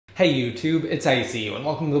Hey YouTube, it's ICU and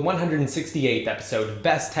welcome to the 168th episode of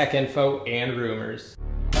Best Tech Info and Rumors.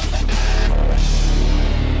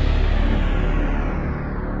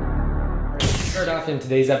 To start off in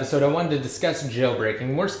today's episode, I wanted to discuss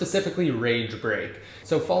jailbreaking, more specifically RageBreak.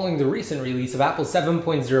 So following the recent release of Apple's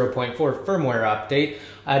 7.0.4 firmware update,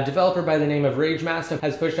 a developer by the name of RageMaster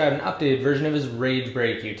has pushed out an updated version of his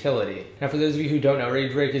RageBreak utility. Now for those of you who don't know,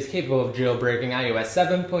 RageBreak is capable of jailbreaking iOS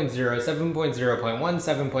 7.0, 7.0.1,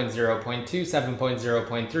 7.0.2,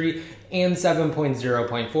 7.0.3, and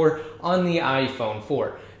 7.0.4 on the iPhone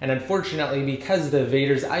 4. And unfortunately, because the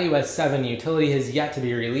Evader's iOS 7 utility has yet to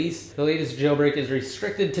be released, the latest jailbreak is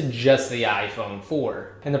restricted to just the iPhone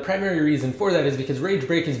 4. And the primary reason for that is because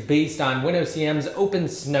RageBreak is based on WinOCM's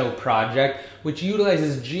OpenSnow Project, which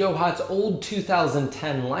utilizes GeoHot's old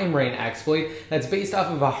 2010 limerain exploit that's based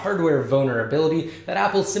off of a hardware vulnerability that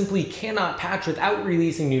Apple simply cannot patch without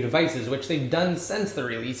releasing new devices, which they've done since the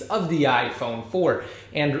release of the iPhone 4,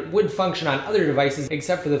 and would function on other devices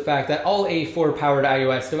except for the fact that all A4-powered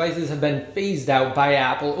iOS devices have been phased out by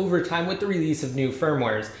Apple over time with the release of new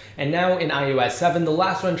firmwares. And now in iOS 7, the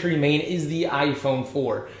last one to remain is the iPhone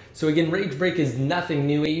 4. So again, RageBreak is nothing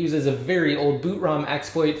new. It uses a very old boot ROM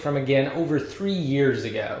exploit from again over 3 years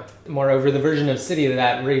ago. Moreover, the version of Cydia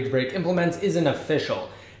that RageBreak implements isn't official.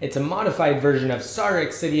 It's a modified version of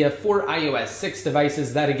Sarix Cydia for iOS 6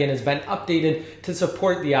 devices that again has been updated to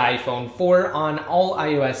support the iPhone 4 on all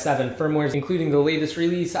iOS 7 firmwares, including the latest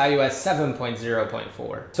release, iOS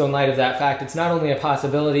 7.0.4. So in light of that fact, it's not only a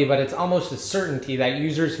possibility, but it's almost a certainty that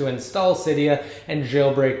users who install Cydia and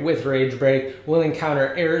jailbreak with RageBreak will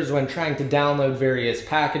encounter errors when trying to download various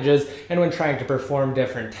packages and when trying to perform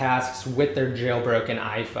different tasks with their jailbroken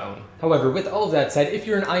iPhone. However, with all of that said, if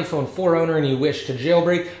you're an iPhone 4 owner and you wish to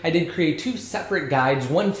jailbreak, I did create two separate guides,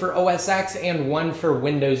 one for OS X and one for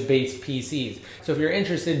Windows-based PCs. So if you're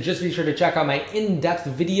interested, just be sure to check out my in-depth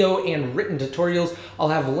video and written tutorials. I'll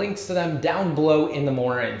have links to them down below in the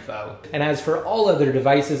more info. And as for all other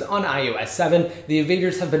devices on iOS 7, the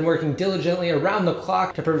Evaders have been working diligently around the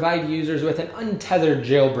clock to provide users with an untethered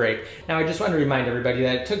jailbreak. Now I just want to remind everybody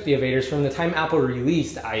that it took the Evaders from the time Apple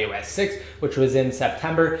released iOS 6, which was in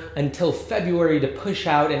September, until February to push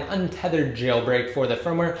out an untethered jailbreak for the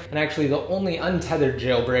firmware, and actually the only untethered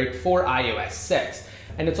jailbreak for iOS 6.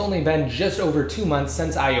 And it's only been just over 2 months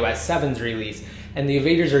since iOS 7's release. And the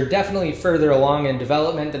Evaders are definitely further along in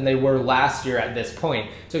development than they were last year at this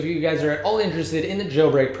point. So if you guys are at all interested in the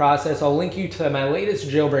jailbreak process, I'll link you to my latest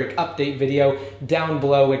jailbreak update video down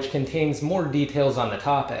below, which contains more details on the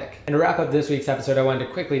topic. And to wrap up this week's episode, I wanted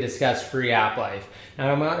to quickly discuss FreeAppLife.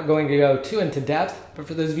 Now I'm not going to go too into depth, but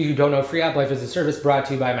for those of you who don't know, FreeAppLife is a service brought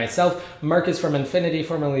to you by myself, Marcus from Infinity,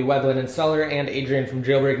 formerly Webland Installer, and Adrian from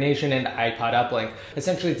Jailbreak Nation and iPod Uplink.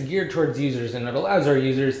 Essentially, it's geared towards users, and it allows our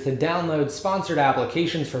users to download sponsored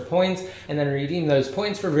applications for points and then redeem those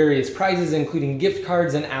points for various prizes, including gift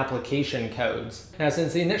cards and application codes. Now,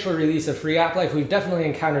 since the initial release of FreeAppLife, we've definitely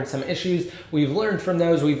encountered some issues. We've learned from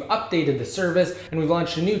those, we've updated the service, and we've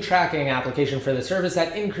launched a new tracking application for the service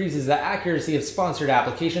that increases the accuracy of sponsored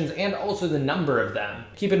applications and also the number of them.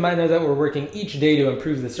 Keep in mind though that we're working each day to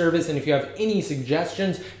improve the service, and if you have any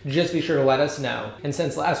suggestions, just be sure to let us know. And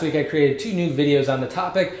since last week I created 2 new videos on the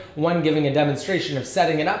topic, one giving a demonstration of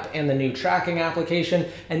setting it up and the new tracking application,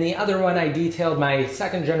 and the other one I detailed my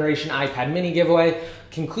 2nd generation iPad mini giveaway,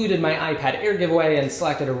 concluded my iPad Air giveaway, and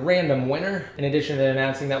selected a random winner, in addition to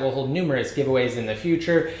announcing that we'll hold numerous giveaways in the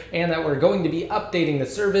future, and that we're going to be updating the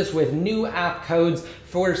service with new app codes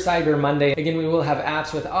for Cyber Monday. Again, we will have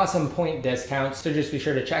apps with awesome point discounts, so just be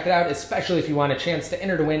sure to check it out, especially if you want a chance to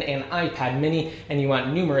enter to win an iPad mini and you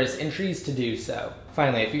want numerous entries to do so.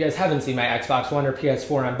 Finally, if you guys haven't seen my Xbox One or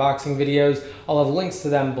PS4 unboxing videos, I'll have links to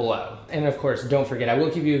them below. And of course, don't forget, I will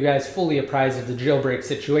keep you guys fully apprised of the jailbreak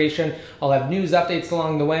situation. I'll have news updates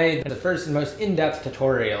along the way, and the first and most in-depth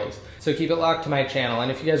tutorials. So keep it locked to my channel. And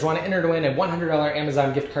if you guys want to enter to win a $100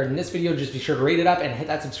 Amazon gift card in this video, just be sure to rate it up and hit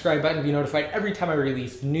that subscribe button to be notified every time I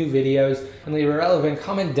release new videos. And leave a relevant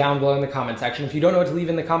comment down below in the comment section. If you don't know what to leave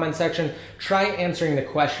in the comment section, try answering the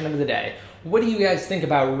question of the day. What do you guys think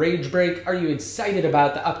about RageBreak? Are you excited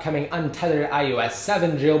about the upcoming untethered iOS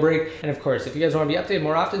 7 jailbreak? And of course, if you guys want to be updated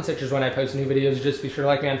more often, such as when I post new videos, just be sure to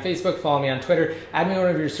like me on Facebook, follow me on Twitter, add me in one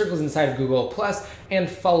of your circles inside of Google+, and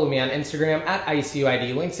follow me on Instagram at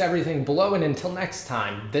ICUID. Links to everything below, and until next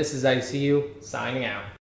time, this is ICU, signing out.